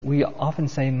we often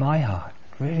say my heart.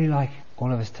 Really like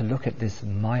all of us to look at this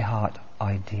my heart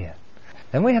idea.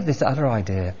 Then we have this other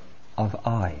idea of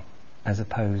I as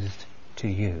opposed to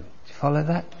you. Do you follow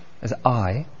that? As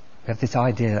I, we have this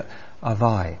idea of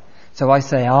I. So I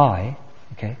say I,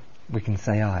 okay, we can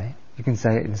say I. You can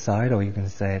say it inside, or you can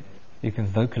say it, you can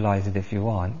vocalize it if you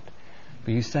want.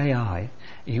 But you say I,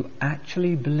 you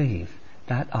actually believe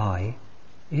that I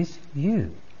is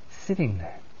you, sitting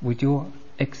there with your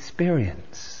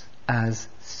experience as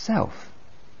self,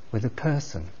 with a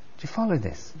person. Do you follow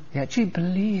this? You actually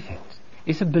believe it.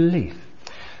 It's a belief.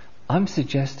 I'm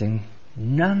suggesting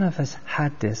none of us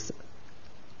had this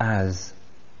as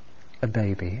a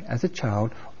baby, as a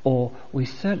child, or we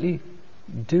certainly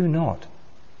do not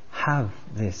have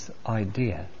this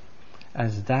idea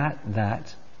as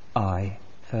that I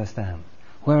first am.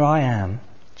 Where I am,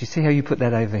 do you see how you put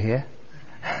that over here?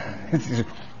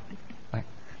 like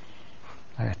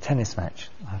a tennis match.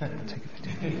 I'll take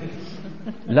a video.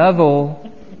 Love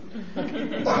all.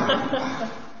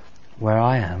 Where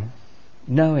I am,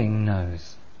 knowing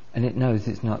knows, and it knows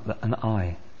it's not an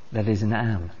I, that is an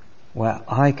am. Where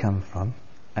I come from,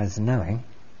 as knowing,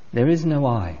 there is no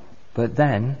I, but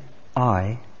then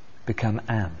I become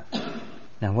am.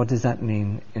 Now what does that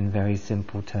mean in very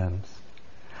simple terms?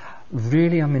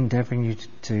 Really, I'm endeavouring you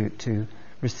to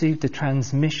receive the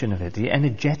transmission of it, the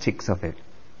energetics of it.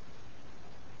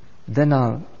 Then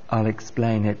I'll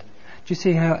explain it. Do you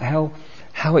see how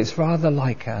it's rather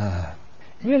like,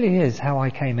 really is how I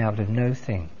came out of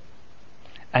nothing.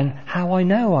 And how I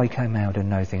know I came out of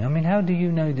nothing. I mean, how do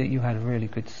you know that you had a really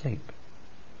good sleep?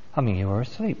 I mean, you were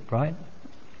asleep, right?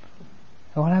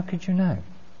 Well, how could you know?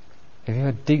 If you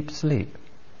had deep sleep,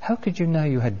 how could you know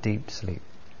you had deep sleep?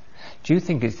 Do you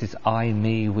think it's this I,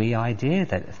 me, we idea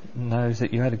that knows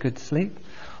that you had a good sleep?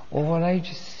 Or are they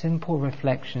just simple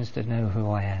reflections to know who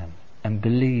I am and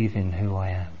believe in who I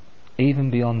am,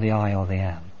 even beyond the I or the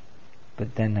am?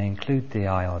 But then they include the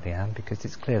I or the am because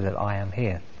it's clear that I am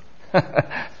here.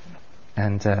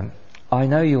 And I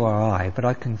know you are I, but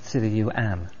I consider you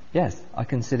am. Yes, I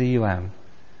consider you am.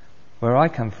 Where I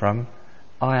come from,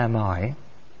 I am I,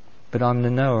 but I'm the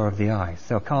knower of the I.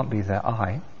 So I can't be the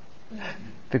I,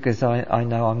 because I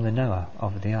know I'm the knower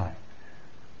of the I.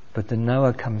 But the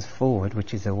knower comes forward,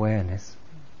 which is awareness,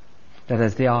 that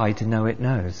has the I to know it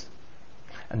knows,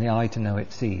 and the I to know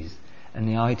it sees, and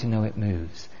the I to know it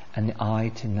moves, and the I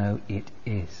to know it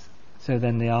is. So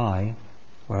then the I,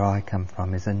 where I come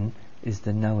from, is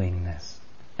the knowingness.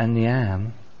 And the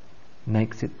am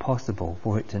makes it possible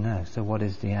for it to know. So what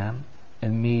is the am?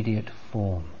 Immediate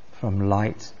form, from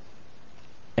light,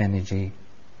 energy,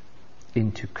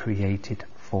 into created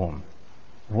form.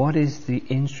 What is the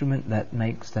instrument that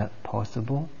makes that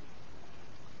possible?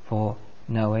 For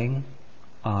knowing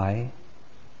I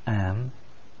am,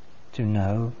 to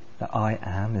know that I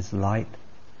am is light,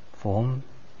 form,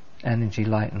 energy,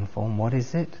 light and form. What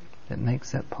is it that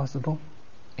makes that possible?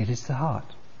 It is the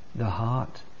heart. The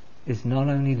heart is not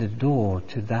only the door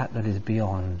to that is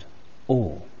beyond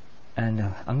all. And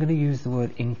I'm going to use the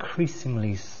word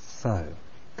increasingly so,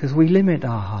 because we limit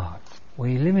our heart.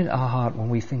 We limit our heart when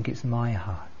we think it's my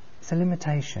heart. It's a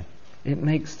limitation. It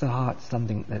makes the heart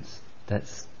something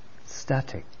that's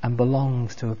static and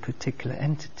belongs to a particular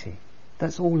entity.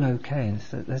 That's all okay, and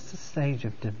so that's the stage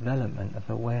of development of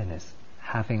awareness,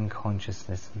 having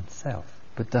consciousness and self.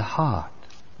 But the heart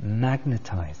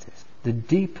magnetizes the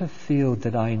deeper field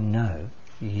that I know,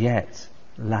 yet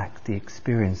lack the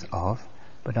experience of,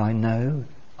 but I know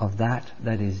of that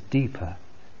is deeper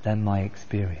than my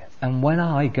experience. And when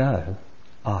I go,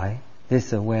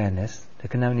 this awareness, that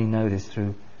can only know this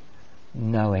through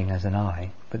knowing as an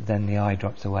I, but then the I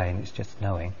drops away and it's just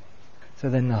knowing. So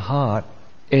then the heart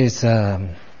is,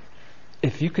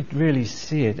 if you could really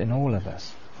see it in all of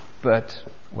us, but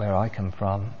where I come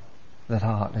from, that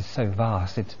heart is so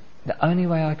vast. It's the only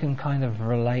way I can kind of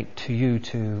relate to you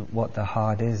to what the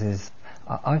heart is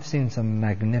I've seen some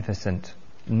magnificent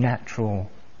natural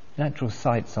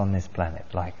sights on this planet,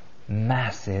 like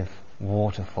massive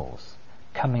waterfalls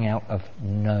coming out of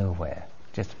nowhere,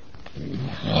 just.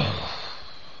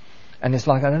 And it's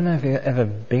like, I don't know if you've ever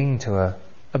been to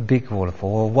a big waterfall,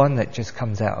 or one that just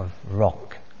comes out of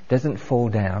rock, doesn't fall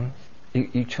down.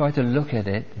 You try to look at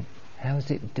it, how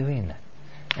is it doing that?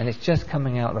 And it's just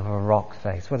coming out of a rock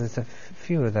face. Well, there's a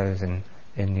few of those in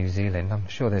New Zealand. I'm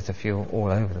sure there's a few all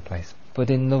over the place. But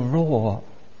in the raw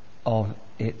of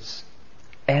its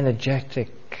energetic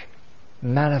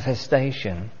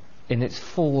manifestation, in its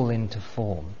fall into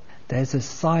form, there's a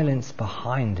silence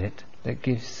behind it that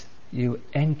gives you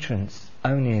entrance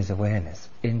only as awareness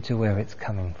into where it's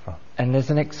coming from. And there's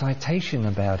an excitation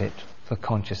about it for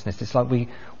consciousness. It's like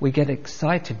we get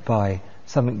excited by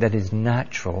something that is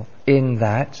natural, in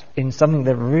something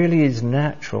that really is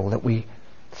natural, that we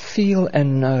feel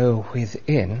and know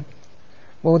within.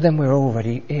 Well, then we're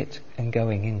already it and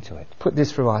going into it. Put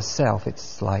this through ourself,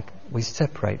 it's like we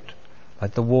separate,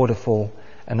 like the waterfall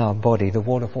and our body. The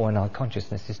waterfall and our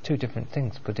consciousness is two different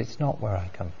things, but it's not where I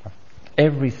come from.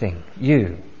 Everything,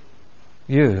 you,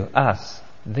 us,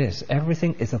 this,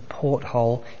 everything is a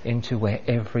porthole into where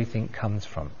everything comes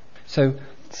from. So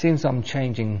it seems I'm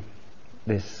changing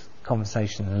this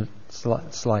conversation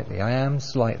slightly. I am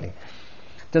slightly.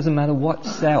 Doesn't matter what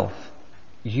self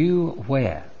you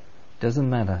wear. Doesn't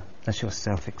matter. That's your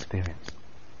self-experience.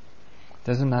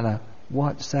 Doesn't matter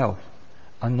what self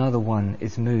another one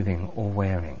is moving or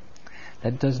wearing.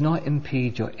 That does not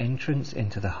impede your entrance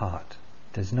into the heart.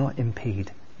 Does not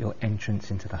impede your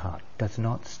entrance into the heart. Does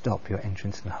not stop your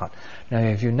entrance in the heart. Now,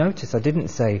 if you notice, I didn't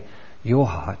say your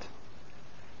heart.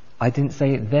 I didn't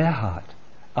say their heart.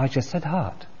 I just said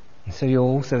heart. And so you'll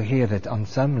also hear that on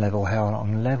some level, how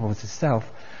on levels of self,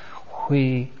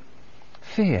 we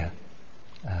fear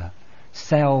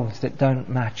selves that don't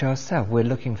match ourselves. We're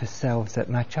looking for selves that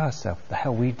match ourselves.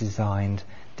 How we designed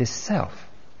this self.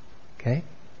 Okay?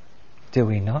 Do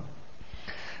we not?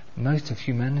 Most of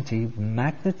humanity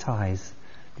magnetize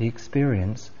the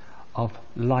experience of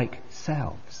like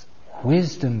selves.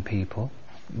 Wisdom people,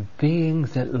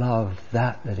 beings that love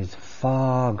that is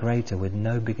far greater with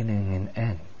no beginning and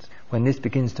end. When this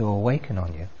begins to awaken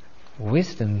on you,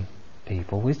 wisdom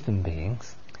people, wisdom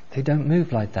beings, they don't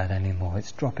move like that anymore.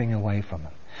 It's dropping away from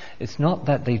them. It's not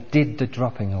that they did the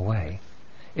dropping away.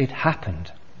 It happened.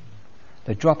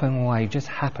 The dropping away just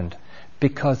happened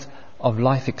because of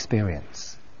life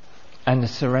experience and the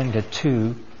surrender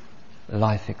to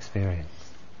life experience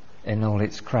in all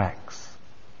its cracks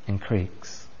and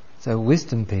creaks. So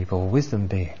wisdom people, wisdom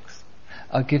beings,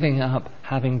 are giving up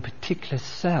having particular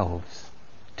selves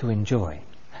to enjoy.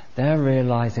 They're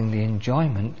realizing the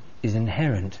enjoyment is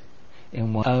inherent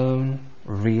in one's own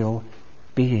real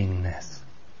beingness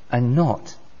and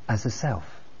not as a self.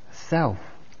 Self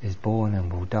is born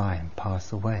and will die and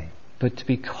pass away. But to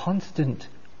be constant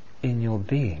in your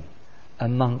being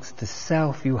amongst the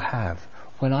self you have,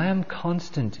 when I am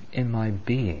constant in my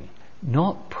being,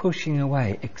 not pushing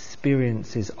away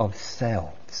experiences of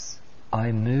selves,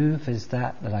 I move as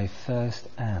that I first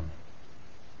am.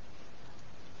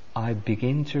 I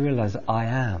begin to realize I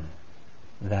am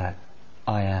that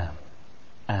I am,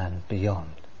 and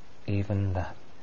beyond even that.